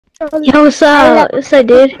Yo, what's up? What's up,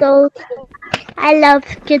 dude? I love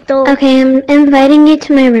Skittles. Okay, I'm inviting you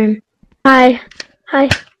to my room. Hi. Hi.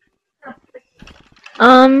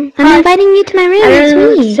 I'm inviting you to my room.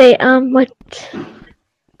 It's me. Say, what?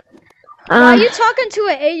 Why are you talking to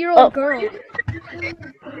an 8-year-old girl?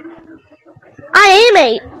 I am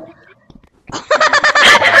 8.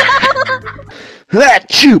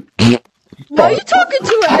 That you. Why are you talking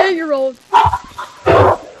to an 8-year-old?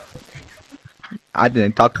 I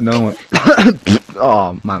didn't talk to no one.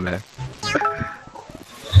 Oh my man.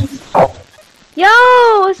 Yo,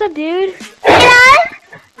 what's up, dude?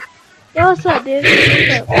 Yo, what's up, dude?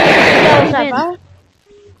 What's up? What's up, bro?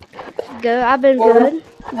 Good. I've been good.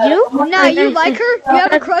 You? Nah, you like her? You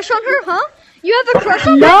have a crush on her, huh? You have a crush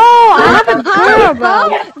on her? No, I have a girl, bro.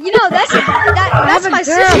 Huh? You know, that's my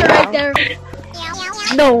sister right there.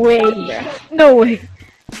 No way. No way.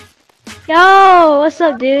 Yo, what's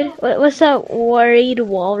up, dude? What's up, worried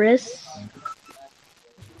walrus?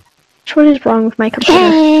 What is wrong with my computer?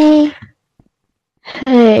 Hey.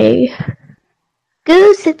 Hey.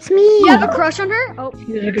 Goose, it's me. You have a crush on her? Oh.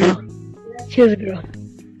 She was a girl. She was a girl.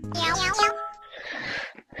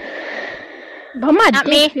 But my Not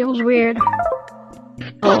dick me. feels weird.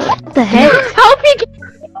 Oh, what the heck? Help me!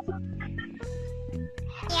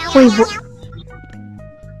 Wait, what?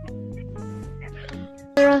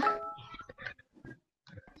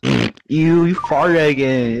 You farted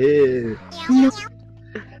again. No.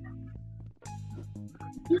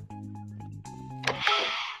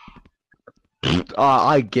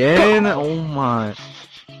 Again? Oh my.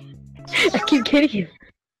 I keep getting you.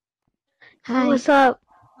 Hi. What's up?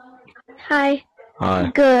 Hi.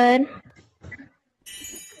 Hi. Good.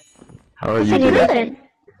 How are you How you doing? doing?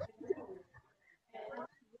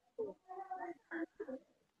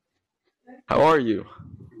 How are you?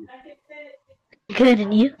 Good,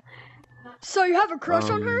 and you? So you have a crush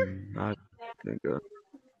on her? I think.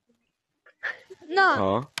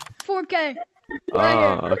 Nah. Huh? 4K. Right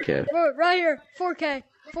here. Okay. Right here. 4K.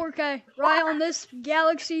 4K. Right on this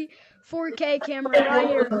Galaxy 4K camera right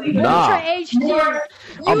here. Nah. Ultra HD.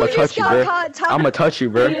 I'ma You touch just you, got bro. caught talking. I'ma touch you,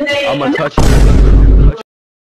 bro. I'ma touch you.